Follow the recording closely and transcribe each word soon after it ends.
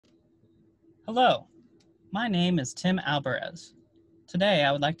Hello, my name is Tim Albares. Today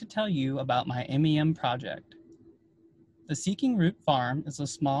I would like to tell you about my MEM project. The Seeking Root Farm is a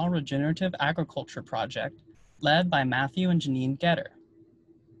small regenerative agriculture project led by Matthew and Janine Getter.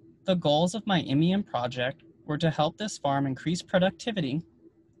 The goals of my MEM project were to help this farm increase productivity,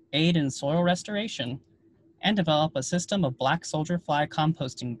 aid in soil restoration, and develop a system of black soldier fly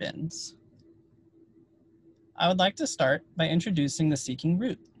composting bins. I would like to start by introducing the Seeking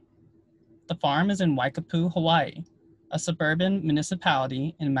Root. The farm is in Waikapu, Hawaii, a suburban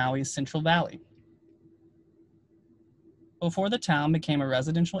municipality in Maui's Central Valley. Before the town became a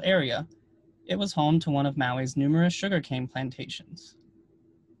residential area, it was home to one of Maui's numerous sugarcane plantations.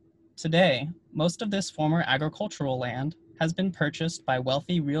 Today, most of this former agricultural land has been purchased by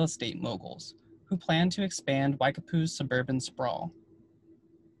wealthy real estate moguls who plan to expand Waikapu's suburban sprawl.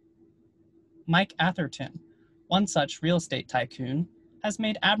 Mike Atherton, one such real estate tycoon, has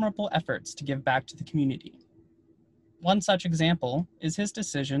made admirable efforts to give back to the community. One such example is his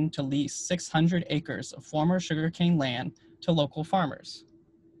decision to lease 600 acres of former sugarcane land to local farmers.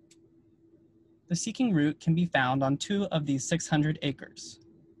 The Seeking Root can be found on 2 of these 600 acres.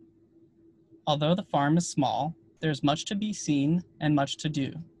 Although the farm is small, there's much to be seen and much to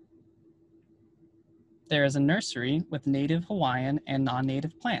do. There is a nursery with native Hawaiian and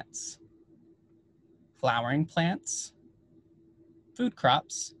non-native plants, flowering plants, food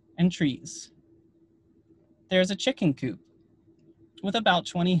crops, and trees. There is a chicken coop with about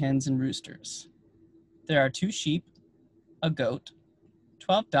 20 hens and roosters. There are 2 sheep, a goat,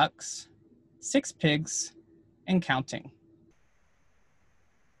 12 ducks, 6 pigs, and counting.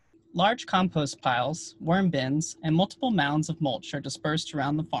 Large compost piles, worm bins, and multiple mounds of mulch are dispersed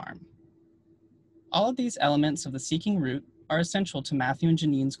around the farm. All of these elements of the Seeking Root are essential to Matthew and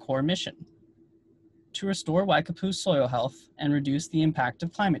Janine's core mission: to restore Waikapu's soil health and reduce the impact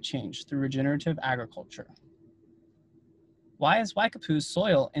of climate change through regenerative agriculture. Why is Waikapu's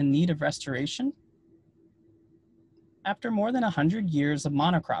soil in need of restoration? After more than 100 years of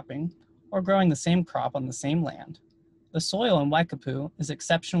monocropping, or growing the same crop on the same land, the soil in Waikapu is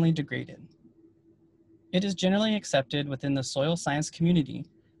exceptionally degraded. It is generally accepted within the soil science community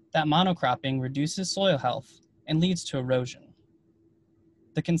that monocropping reduces soil health and leads to erosion.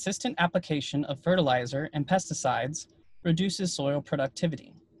 The consistent application of fertilizer and pesticides reduces soil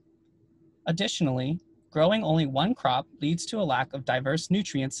productivity. Additionally, growing only one crop leads to a lack of diverse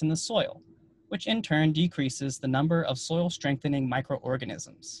nutrients in the soil, which in turn decreases the number of soil-strengthening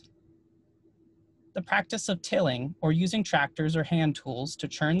microorganisms. The practice of tilling or using tractors or hand tools to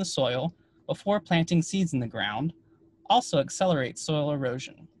churn the soil before planting seeds in the ground also accelerates soil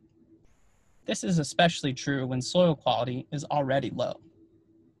erosion. This is especially true when soil quality is already low.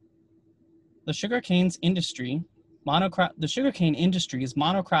 The sugarcane industry's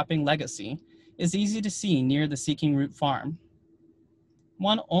monocropping legacy is easy to see near the Seeking Root farm.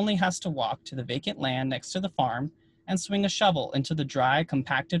 One only has to walk to the vacant land next to the farm and swing a shovel into the dry,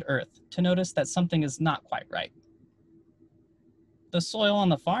 compacted earth to notice that something is not quite right. The soil on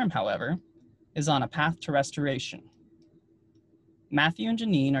the farm, however, is on a path to restoration. Matthew and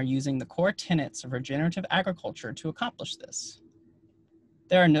Janine are using the core tenets of regenerative agriculture to accomplish this.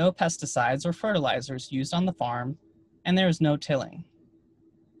 There are no pesticides or fertilizers used on the farm, and there is no tilling.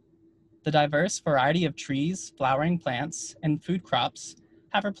 The diverse variety of trees, flowering plants, and food crops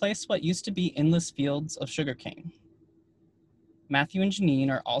have replaced what used to be endless fields of sugarcane. Matthew and Janine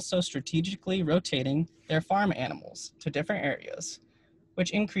are also strategically rotating their farm animals to different areas,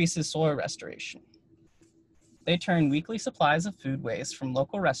 which increases soil restoration. They turn weekly supplies of food waste from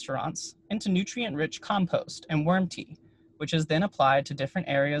local restaurants into nutrient-rich compost and worm tea, which is then applied to different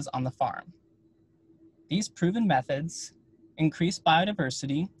areas on the farm. These proven methods increase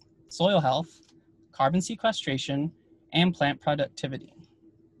biodiversity, soil health, carbon sequestration, and plant productivity,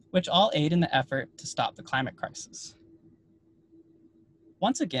 which all aid in the effort to stop the climate crisis.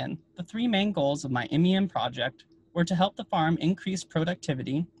 Once again, the 3 main goals of my MEM project were to help the farm increase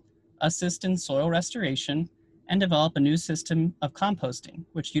productivity, assist in soil restoration, and develop a new system of composting,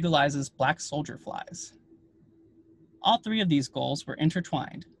 which utilizes black soldier flies. All 3 of these goals were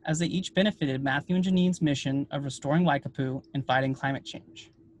intertwined, as they each benefited Matthew and Janine's mission of restoring Waikapu and fighting climate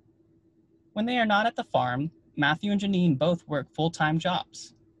change. When they are not at the farm, Matthew and Janine both work full-time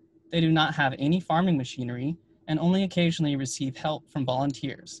jobs. They do not have any farming machinery and only occasionally receive help from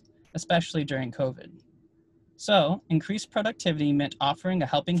volunteers, especially during COVID. So, increased productivity meant offering a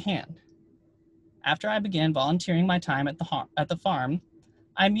helping hand. After I began volunteering my time at the farm,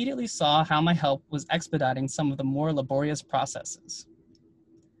 I immediately saw how my help was expediting some of the more laborious processes.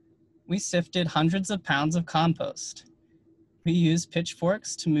 We sifted hundreds of pounds of compost, We use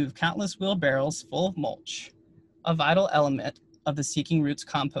pitchforks to move countless wheelbarrows full of mulch, a vital element of the Seeking Roots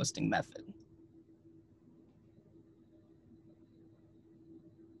composting method.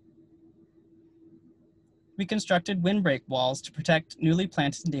 We constructed windbreak walls to protect newly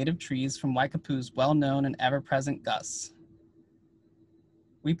planted native trees from Waikapu's well-known and ever-present gusts.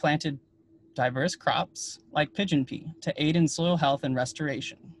 We planted diverse crops, like pigeon pea, to aid in soil health and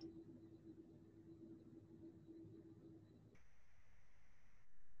restoration.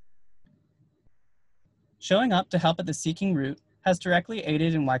 Showing up to help at the Seeking Root has directly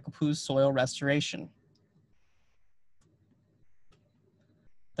aided in Waikapu's soil restoration.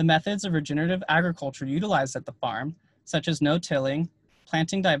 The methods of regenerative agriculture utilized at the farm, such as no-tilling,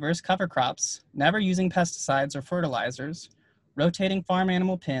 planting diverse cover crops, never using pesticides or fertilizers, rotating farm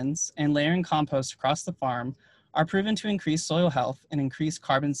animal pens, and layering compost across the farm, are proven to increase soil health and increase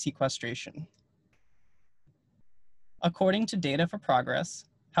carbon sequestration. According to Data for Progress,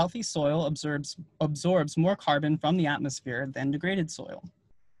 healthy soil absorbs more carbon from the atmosphere than degraded soil.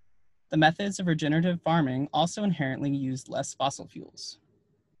 The methods of regenerative farming also inherently use less fossil fuels.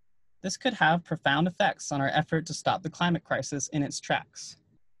 This could have profound effects on our effort to stop the climate crisis in its tracks.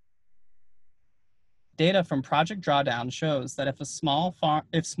 Data from Project Drawdown shows that if small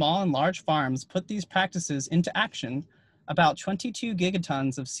and large farms put these practices into action, about 22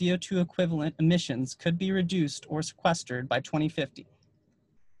 gigatons of CO2 equivalent emissions could be reduced or sequestered by 2050.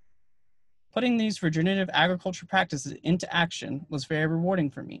 Putting these regenerative agriculture practices into action was very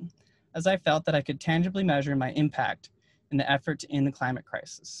rewarding for me, as I felt that I could tangibly measure my impact in the effort to end the climate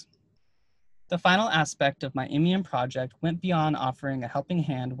crisis. The final aspect of my MEM project went beyond offering a helping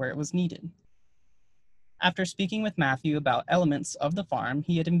hand where it was needed. After speaking with Matthew about elements of the farm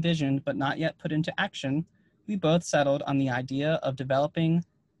he had envisioned but not yet put into action, we both settled on the idea of developing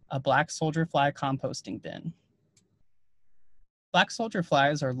a black soldier fly composting bin. Black soldier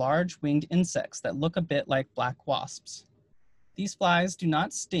flies are large winged insects that look a bit like black wasps. These flies do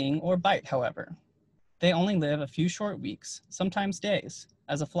not sting or bite, however. They only live a few short weeks, sometimes days,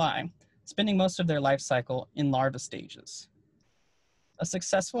 as a fly, spending most of their life cycle in larva stages. A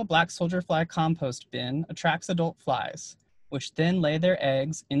successful black soldier fly compost bin attracts adult flies, which then lay their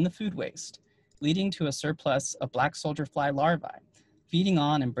eggs in the food waste, leading to a surplus of black soldier fly larvae, feeding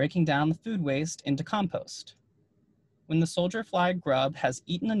on and breaking down the food waste into compost. When the soldier fly grub has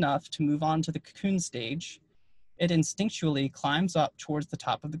eaten enough to move on to the cocoon stage, it instinctually climbs up towards the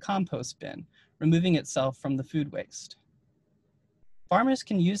top of the compost bin, removing itself from the food waste. Farmers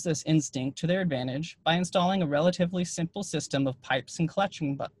can use this instinct to their advantage by installing a relatively simple system of pipes and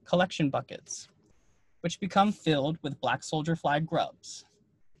collection buckets, which become filled with black soldier fly grubs.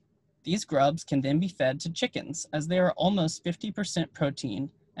 These grubs can then be fed to chickens, as they are almost 50% protein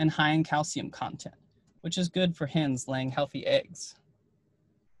and high in calcium content, which is good for hens laying healthy eggs.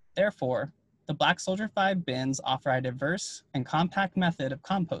 Therefore, the black soldier fly bins offer a diverse and compact method of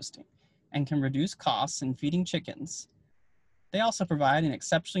composting and can reduce costs in feeding chickens. They also provide an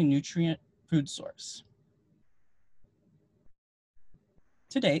exceptionally nutrient food source.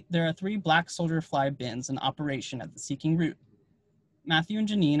 To date, there are 3 black soldier fly bins in operation at the Seeking Root. Matthew and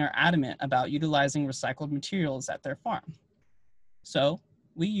Janine are adamant about utilizing recycled materials at their farm. So,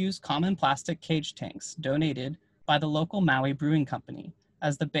 we use common plastic cage tanks donated by the local Maui Brewing Company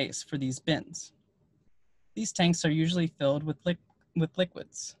as the base for these bins. These tanks are usually filled with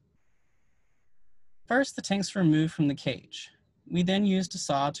liquids. First, the tanks are removed from the cage. We then used a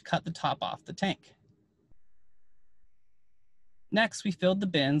saw to cut the top off the tank. Next, we filled the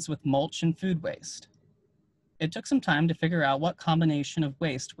bins with mulch and food waste. It took some time to figure out what combination of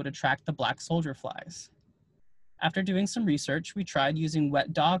waste would attract the black soldier flies. After doing some research, we tried using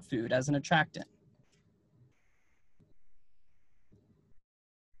wet dog food as an attractant.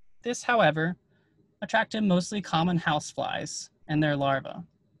 This, however, attracted mostly common houseflies and their larvae,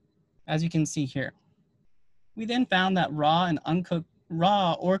 as you can see here. We then found that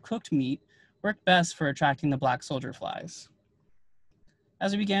raw or cooked meat worked best for attracting the black soldier flies.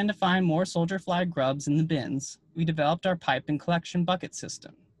 As we began to find more soldier fly grubs in the bins, we developed our pipe and collection bucket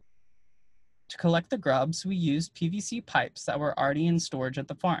system. To collect the grubs, we used PVC pipes that were already in storage at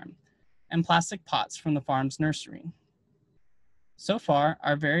the farm, and plastic pots from the farm's nursery. So far,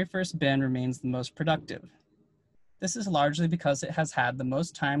 our very first bin remains the most productive. This is largely because it has had the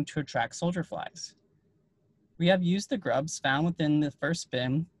most time to attract soldier flies. We have used the grubs found within the first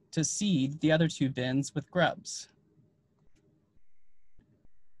bin to seed the other 2 bins with grubs.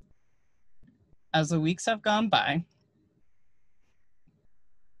 As the weeks have gone by,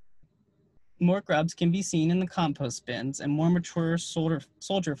 more grubs can be seen in the compost bins and more mature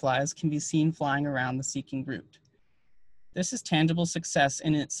soldier flies can be seen flying around the Seeking Root. This is tangible success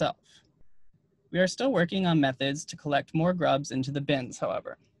in itself. We are still working on methods to collect more grubs into the bins,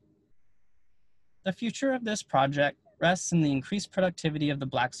 however. The future of this project rests in the increased productivity of the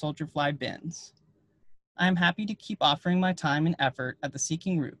black soldier fly bins. I am happy to keep offering my time and effort at the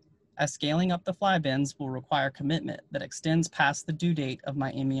Seeking route, as scaling up the fly bins will require commitment that extends past the due date of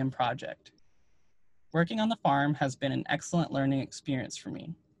my MEM project. Working on the farm has been an excellent learning experience for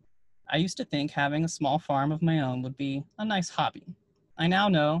me. I used to think having a small farm of my own would be a nice hobby. I now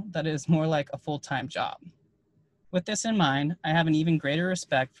know that it is more like a full-time job. With this in mind, I have an even greater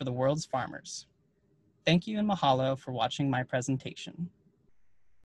respect for the world's farmers. Thank you and mahalo for watching my presentation.